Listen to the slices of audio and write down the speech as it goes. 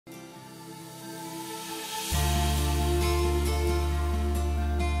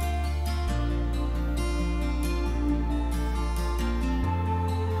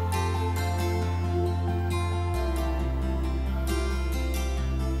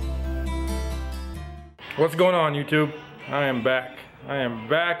What's going on, YouTube? I am back. I am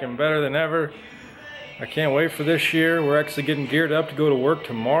back and better than ever. I can't wait for this year. We're actually getting geared up to go to work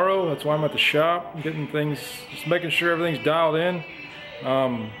tomorrow. That's why I'm at the shop, getting things, just making sure everything's dialed in.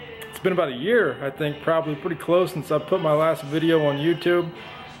 It's been about a year, I think, probably pretty close since I put my last video on YouTube.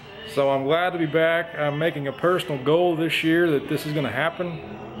 So I'm glad to be back. I'm making a personal goal this year that this is going to happen.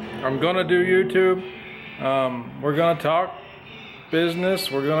 I'm going to do YouTube. We're going to talk business,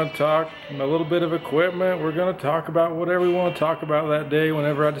 we're going to talk a little bit of equipment, we're going to talk about whatever we want to talk about that day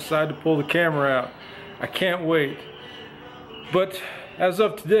whenever I decide to pull the camera out. I can't wait. But as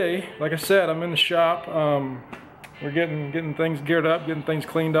of today, like I said, I'm in the shop. We're getting things geared up, getting things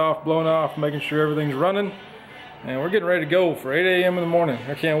cleaned off, blown off, making sure everything's running, and we're getting ready to go for 8 a.m. in the morning.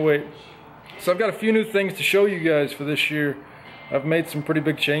 I can't wait. So I've got a few new things to show you guys for this year. I've made some pretty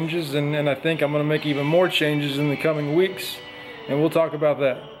big changes, and I think I'm going to make even more changes in the coming weeks. And we'll talk about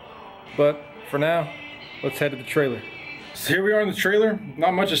that. But for now, let's head to the trailer. So here we are in the trailer.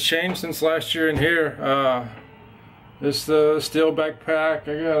 Not much has changed since last year in here. This steel backpack.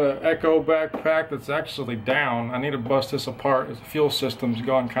 I got an Echo backpack that's actually down. I need to bust this apart. The fuel system's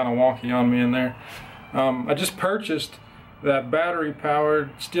gone kind of wonky on me in there. I just purchased that battery powered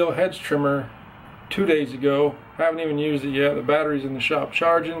steel hedge trimmer 2 days ago. Haven't even used it yet. The battery's in the shop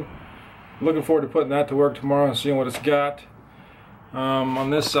charging. Looking forward to putting that to work tomorrow and seeing what it's got. On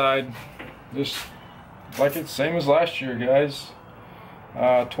this side, just like it's same as last year, guys.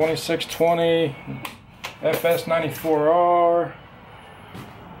 2620 FS94R,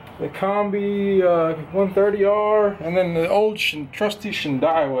 the Combi 130R, and then the old trusty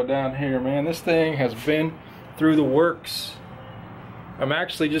Shindiwa down here. Man, this thing has been through the works. I'm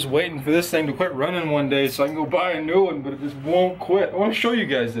actually just waiting for this thing to quit running one day so I can go buy a new one, but it just won't quit. I want to show you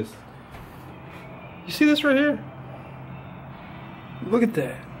guys this. You see this right here? Look at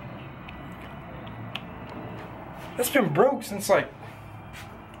that. That's been broke since like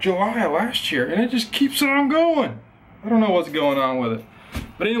July of last year, and it just keeps on going. I don't know what's going on with it.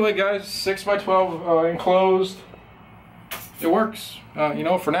 But anyway, guys, 6x12 enclosed. It works, you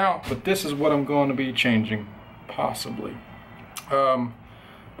know, for now. But this is what I'm going to be changing, possibly. But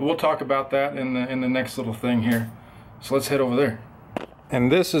we'll talk about that in the next little thing here. So let's head over there.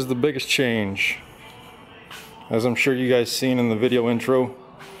 And this is the biggest change, as I'm sure you guys seen in the video intro.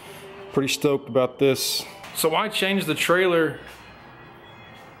 Pretty stoked about this. So I changed the trailer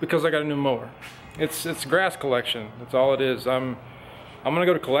because I got a new mower. It's grass collection. That's all it is. I'm gonna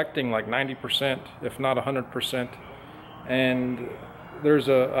go to collecting like 90%, if not 100%. And there's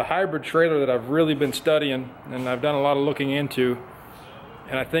a hybrid trailer that I've really been studying and I've done a lot of looking into.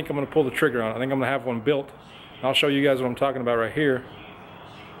 And I think I'm gonna pull the trigger on it. I think I'm gonna have one built. I'll show you guys what I'm talking about right here.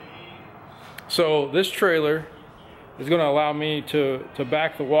 So this trailer is going to allow me to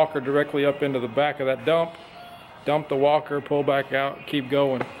back the walker directly up into the back of that dump the walker, pull back out, keep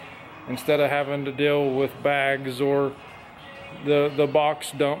going, instead of having to deal with bags or the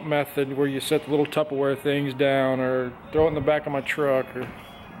box dump method where you set the little Tupperware things down or throw it in the back of my truck.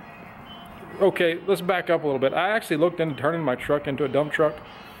 Okay, let's back up a little bit. I actually looked into turning my truck into a dump truck.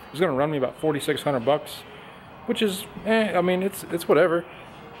 It's going to run me about $4,600, which is, I mean, it's whatever.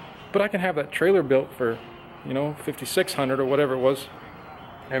 But I can have that trailer built for, you know, $5,600 or whatever it was.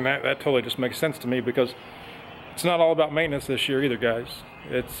 And that totally just makes sense to me, because it's not all about maintenance this year either, guys.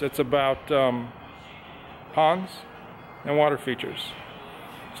 It's about ponds and water features.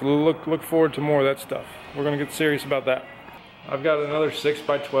 So look forward to more of that stuff. We're going to get serious about that. I've got another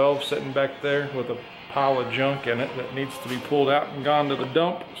 6x12 sitting back there with a pile of junk in it that needs to be pulled out and gone to the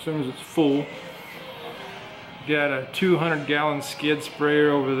dump as soon as it's full. Got a 200-gallon skid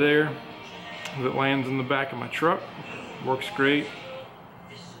sprayer over there that lands in the back of my truck. Works great.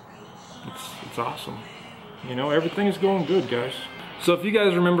 It's awesome. You know, everything is going good, guys. So if you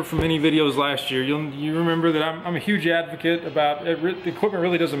guys remember from any videos last year, you remember that I'm a huge advocate about it. The equipment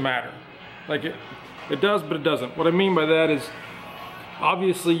really doesn't matter. Like it does, but it doesn't. What I mean by that is,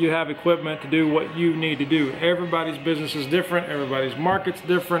 obviously you have equipment to do what you need to do. Everybody's business is different. Everybody's market's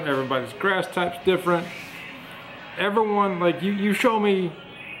different. Everybody's grass type's different. Everyone, like you show me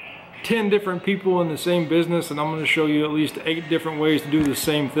 10 different people in the same business, and I'm going to show you at least 8 different ways to do the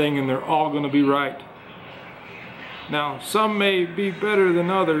same thing, and they're all going to be right. Now, some may be better than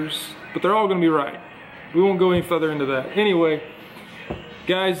others, but they're all going to be right. We won't go any further into that. Anyway,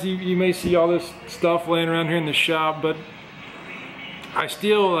 guys, you may see all this stuff laying around here in the shop, but I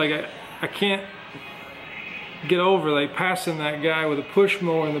still, like, I can't get over like passing that guy with a push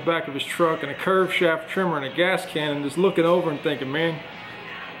mower in the back of his truck and a curved shaft trimmer and a gas can, and just looking over and thinking, man,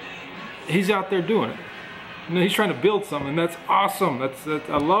 he's out there doing it. You know, he's trying to build something. That's awesome. That's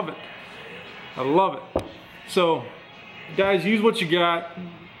I love it. I love it. So guys, use what you got.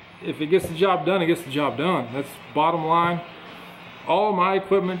 If it gets the job done, it gets the job done. That's bottom line. All my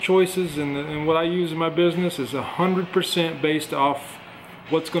equipment choices and what I use in my business is 100% based off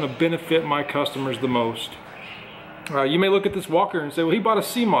what's going to benefit my customers the most. You may look at this walker and say, well, he bought a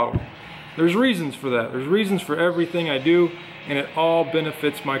C model. There's reasons for that. There's reasons for everything I do, and it all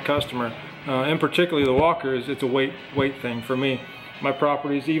benefits my customer. And particularly the walker, it's a weight thing for me. My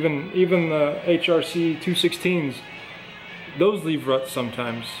properties, even the HRC 216s, those leave ruts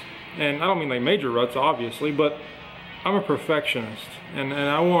sometimes. And I don't mean like major ruts, obviously, but I'm a perfectionist, and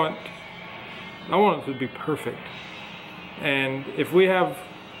I want it to be perfect. And if we have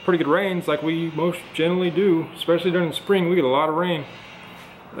pretty good rains, like we most generally do, especially during the spring, we get a lot of rain.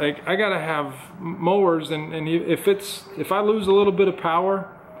 Like, I gotta have mowers, and if I lose a little bit of power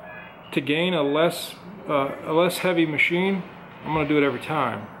to gain a less heavy machine, I'm gonna do it every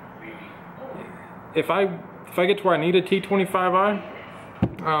time. If I get to where I need a T25i,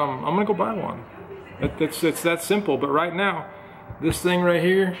 I'm gonna go buy one. It's that simple. But right now, this thing right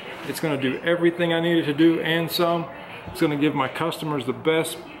here, it's gonna do everything I need it to do and some. It's gonna give my customers the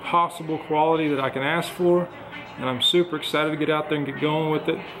best possible quality that I can ask for, and I'm super excited to get out there and get going with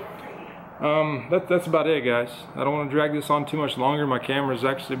it. That's about it, guys. I don't want to drag this on too much longer. My camera is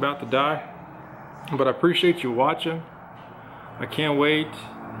actually about to die, but I appreciate you watching. I can't wait.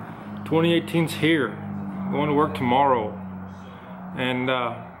 2018's here. I'm going to work tomorrow, and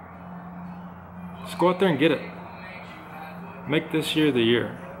let's go out there and get it. Make this year the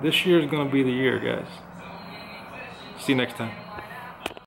year. This year is going to be the year, guys. See you next time.